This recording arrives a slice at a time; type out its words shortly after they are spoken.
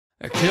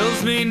It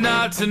kills me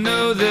not to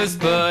know this,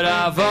 but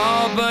I've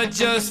all but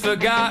just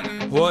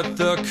forgotten what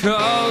the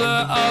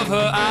color of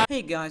her eyes.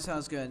 Hey guys,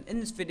 how's it going? In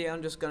this video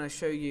I'm just going to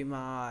show you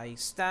my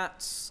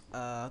stats,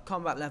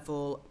 combat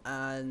level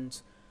and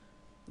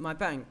my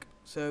bank.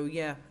 So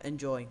yeah,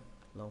 enjoy.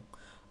 Lol.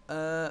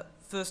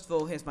 First of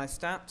all, here's my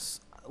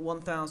stats.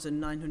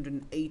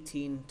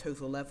 1918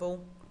 total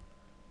level,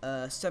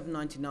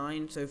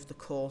 799 so for the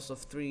course of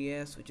 3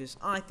 years, which is,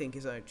 I think,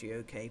 is actually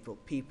okay,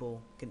 but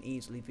people can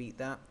easily beat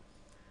that.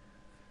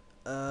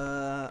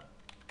 As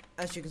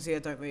you can see, I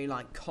don't really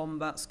like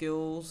combat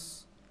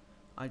skills.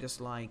 I just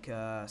like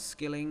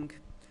skilling.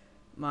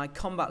 My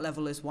combat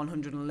level is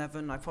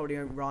 111. I probably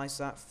won't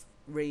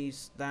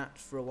raise that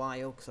for a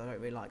while because I don't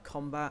really like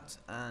combat.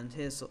 And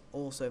here's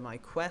also my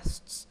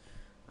quests.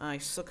 I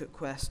suck at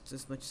quests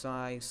as much as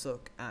I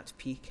suck at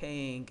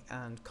PKing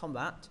and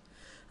combat.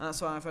 And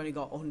that's why I've only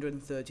got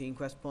 113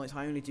 quest points.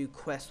 I only do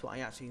quests what I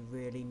actually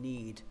really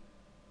need.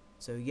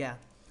 So yeah.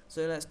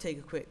 So let's take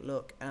a quick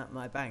look at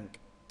my bank.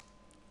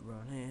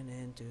 Running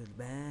into the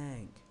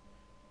bank.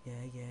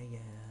 Yeah.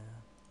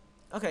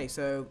 Okay,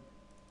 so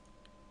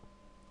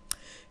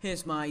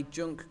here's my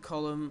junk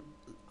column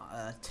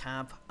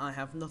tab. I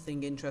have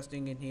nothing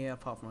interesting in here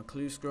apart from a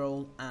clue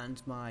scroll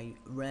and my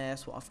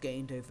rares, what I've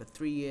gained over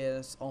 3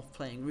 years of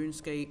playing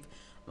RuneScape.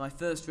 My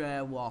first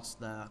rare was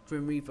the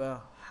Grim Reaper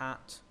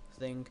hat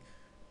thing.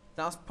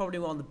 That's probably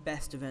one of the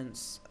best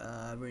events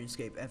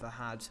RuneScape ever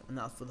had, and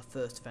that's for the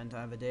first event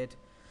I ever did.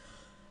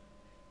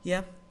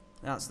 Yeah,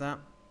 that's that.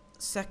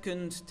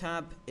 Second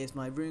tab is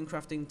my rune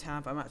crafting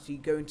tab. I'm actually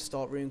going to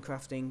start rune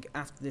crafting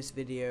after this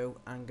video.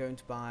 I'm going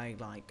to buy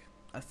like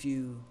a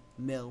few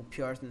mil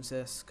pure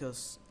essences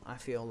because I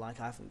feel like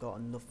I haven't got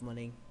enough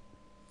money.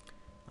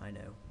 I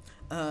know.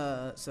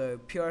 So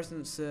pure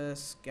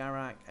essences,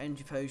 Garak,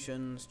 energy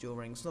potions, jewel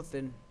rings,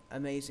 nothing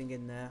amazing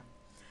in there.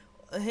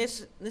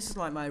 This is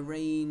like my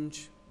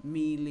range,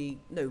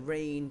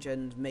 range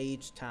and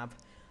mage tab.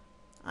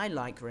 I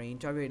like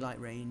range. I really like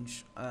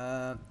range.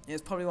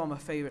 It's probably one of my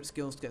favourite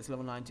skills to get to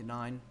level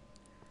 99,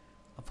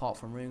 apart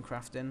from rune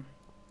crafting.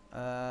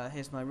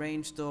 Here's my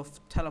range stuff.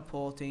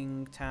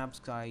 Teleporting tabs,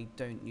 because I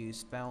don't use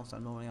spells.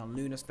 I'm normally on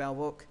Lunar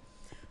Spellbook.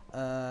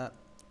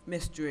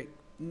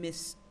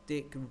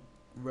 Mystic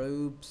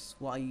robes,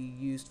 what I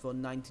used for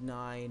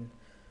 99.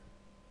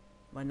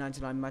 My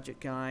 99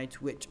 magic guide,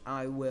 which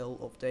I will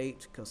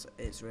update because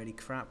it's really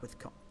crap.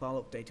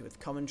 I'll update it with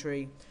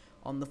commentary.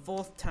 On the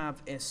fourth tab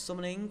is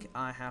summoning.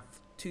 I have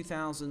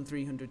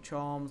 2,300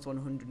 charms,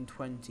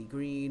 120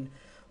 green,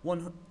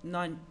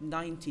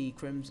 90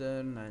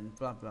 crimson, and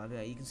blah blah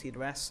blah. You can see the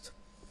rest.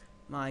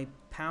 My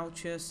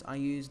pouches, I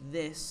use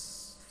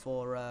this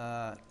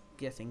for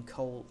getting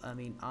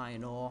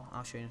iron ore.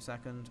 I'll show you in a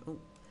second. Ooh.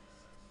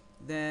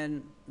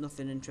 Then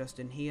nothing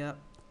interesting here.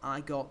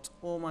 I got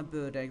all my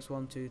bird eggs.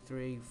 1, 2,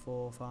 3,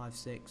 4, 5,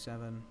 6,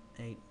 7,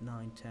 8,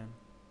 9, 10.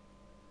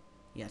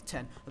 Yeah,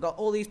 10. I got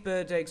all these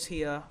bird eggs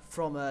here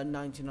from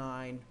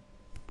 99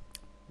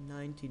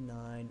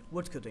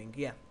 woodcutting,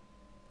 yeah.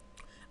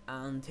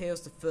 And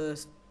here's the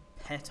first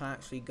pet I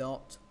actually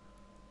got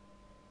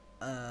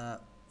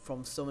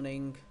from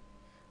summoning.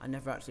 I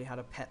never actually had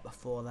a pet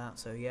before that,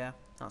 so yeah,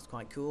 that's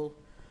quite cool.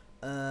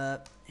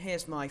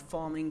 Here's my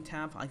farming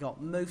tab. I got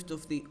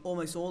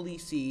almost all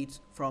these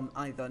seeds from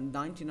either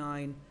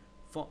 99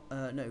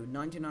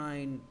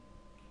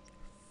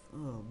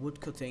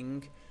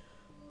 woodcutting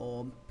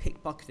or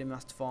Pickpocketing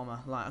Master Farmer.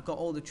 Like, I got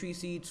all the tree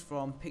seeds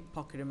from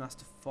Pickpocketing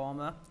Master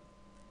Farmer,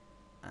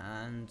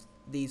 and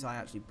these I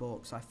actually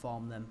bought because I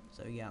farmed them.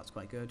 So yeah, it's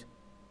quite good.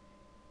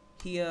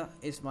 Here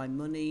is my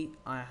money.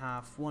 I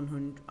have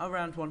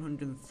around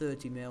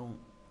 130 mil.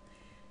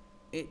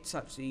 It's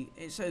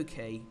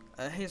okay.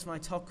 Here's my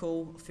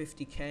Tockle,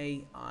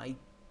 50k. I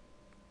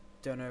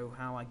don't know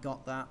how I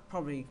got that.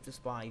 Probably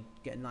just by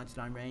getting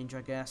 99 range,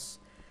 I guess.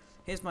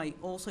 Here's my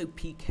also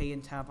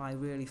PKing tab. I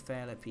really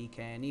fail at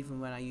PKing,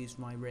 even when I use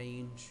my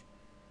range.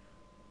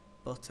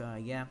 But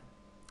yeah.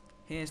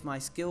 Here's my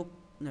skill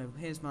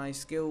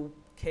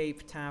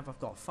cape tab. I've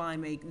got fire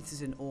making. This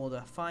is in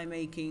order: fire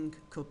making,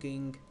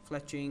 cooking,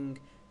 fletching,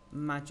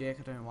 magic.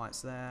 I don't know why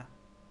it's there.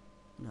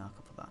 No, I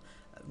can put that.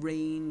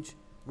 Range,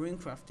 rune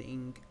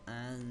crafting,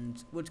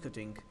 and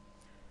woodcutting.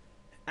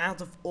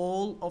 Out of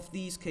all of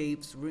these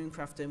capes, rune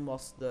crafting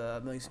was the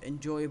most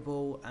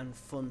enjoyable and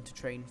fun to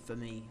train for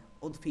me.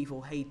 Other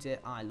people hate it,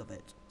 I love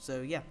it.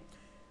 So yeah,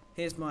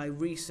 here's my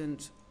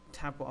recent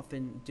tab, what I've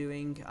been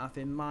doing. I've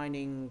been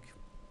mining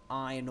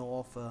iron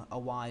ore for a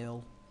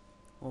while,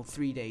 or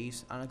 3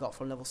 days, and I got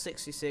from level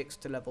 66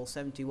 to level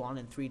 71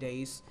 in 3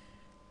 days,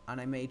 and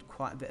I made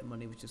quite a bit of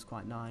money, which is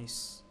quite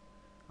nice.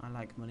 I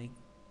like money,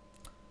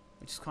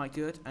 which is quite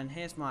good. And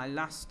here's my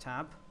last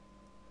tab,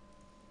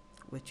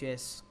 which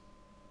is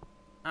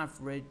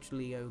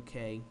averagely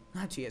okay.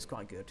 Actually, it's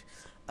quite good.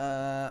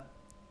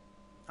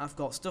 I've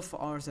got stuff for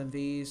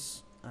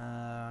RSMVs.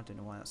 I don't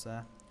know why that's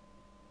there.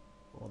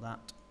 Or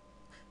that.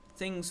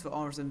 Things for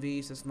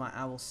RSMVs. This is my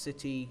Owl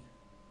City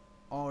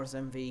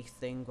RSMV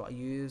thing what I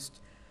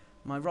used.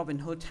 My Robin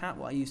Hood hat,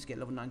 what I used to get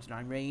level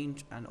 99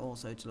 range, and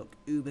also to look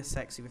uber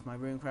sexy with my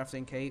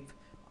runecrafting cape.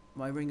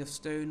 My Ring of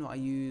Stone, what I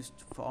used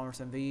for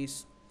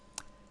RSMVs.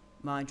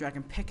 My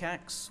Dragon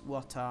Pickaxe,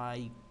 what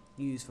I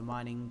use for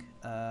mining.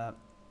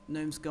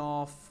 Gnome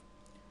Scarf,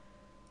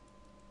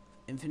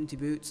 Infinity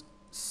Boots,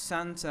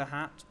 Santa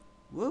hat.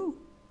 Woo!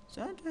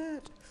 Santa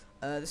hat!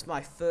 This is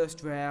my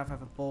first rare I've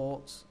ever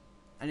bought,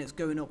 and it's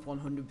going up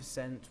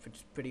 100%, which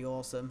is pretty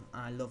awesome.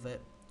 I love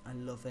it. I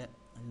love it.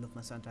 I love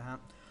my Santa hat.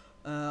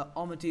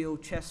 Armadillo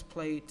chest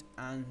plate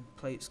and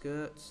plate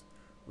skirts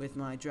with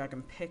my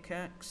Dragon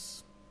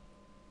Pickaxe,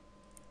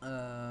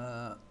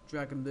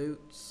 Dragon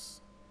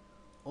Boots,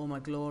 all my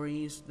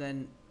glories.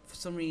 Then, for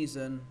some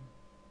reason,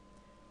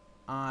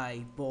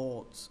 I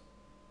bought...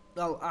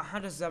 Well, I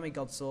had a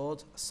Zemigod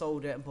sword,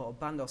 sold it and bought a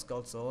Bandos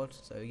God sword.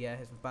 So yeah,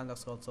 here's my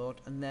Bandos God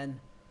sword. And then,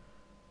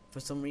 for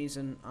some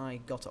reason,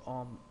 I got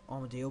an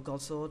Armadillo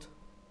God sword.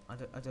 I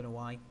don't know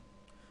why.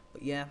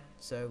 But yeah,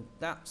 so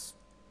that's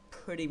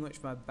pretty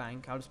much my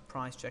bank. I'll just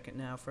price check it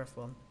now for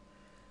F1,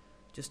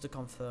 just to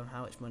confirm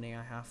how much money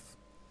I have.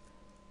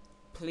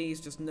 Please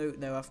just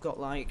note though, I've got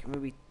like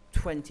maybe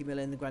 20 mil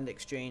in the Grand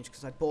Exchange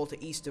because I bought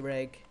an Easter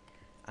egg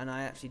and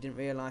I actually didn't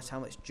realise how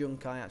much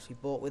junk I actually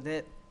bought with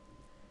it.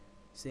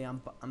 See,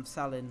 I'm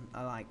selling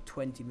like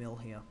 20 mil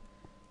here.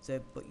 So,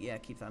 but yeah,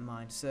 keep that in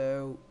mind.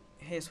 So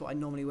here's what I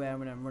normally wear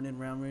when I'm running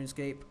around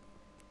RuneScape.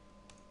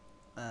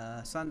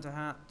 Santa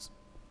hat.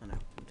 I know,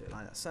 I'll do it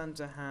like that.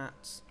 Santa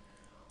hat.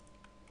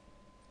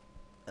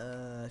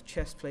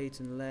 Chest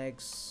plate and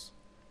legs.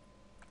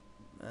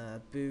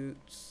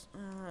 Boots.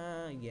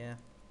 Yeah.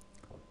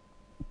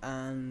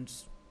 And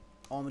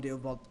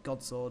Armadillo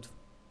God sword.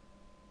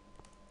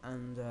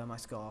 And my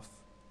scarf.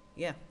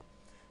 Yeah.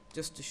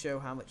 Just to show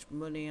how much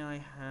money I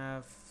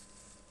have.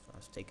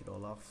 Let's take it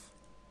all off.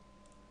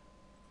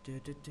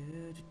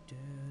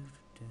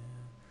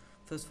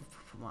 First,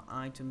 put my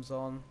items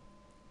on.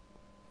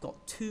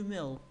 Got 2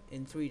 mil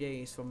in 3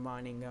 days from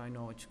mining, I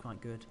know, which is quite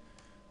good.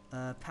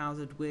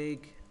 Powdered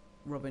wig,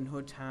 Robin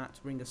Hood hat,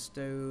 Ring of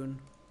Stone,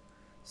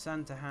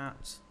 Santa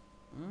hat,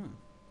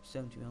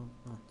 70 mil,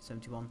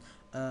 71.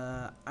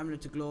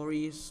 Amulet of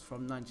Glories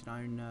from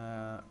 99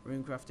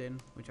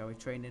 runecrafting, which I'll be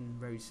training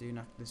very soon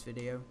after this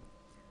video.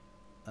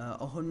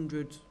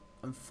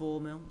 104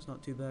 mil, it's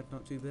not too bad,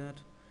 not too bad.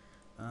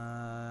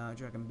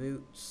 Dragon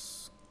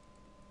boots,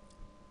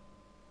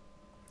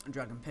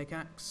 Dragon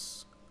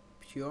pickaxe,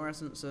 pure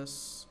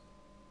essences,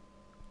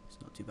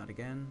 it's not too bad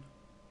again.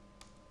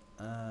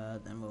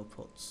 Then we'll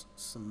put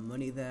some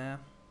money there.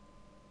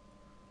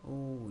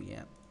 Oh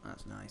yeah,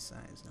 that's nice,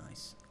 that is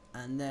nice.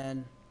 And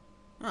then,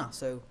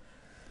 so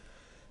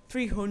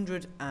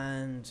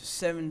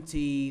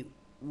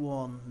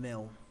 371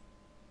 mil.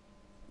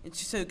 It's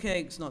just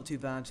okay, it's not too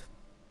bad.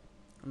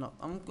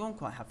 I'm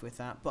quite happy with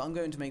that, but I'm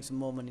going to make some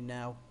more money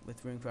now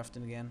with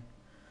runecrafting again.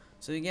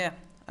 So yeah,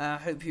 I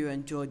hope you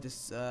enjoyed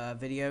this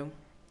video,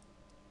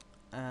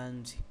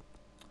 and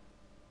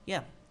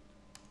yeah,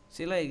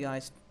 see you later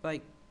guys,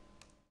 bye.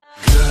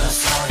 Girl, I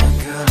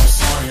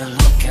saw you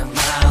looking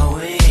my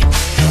way.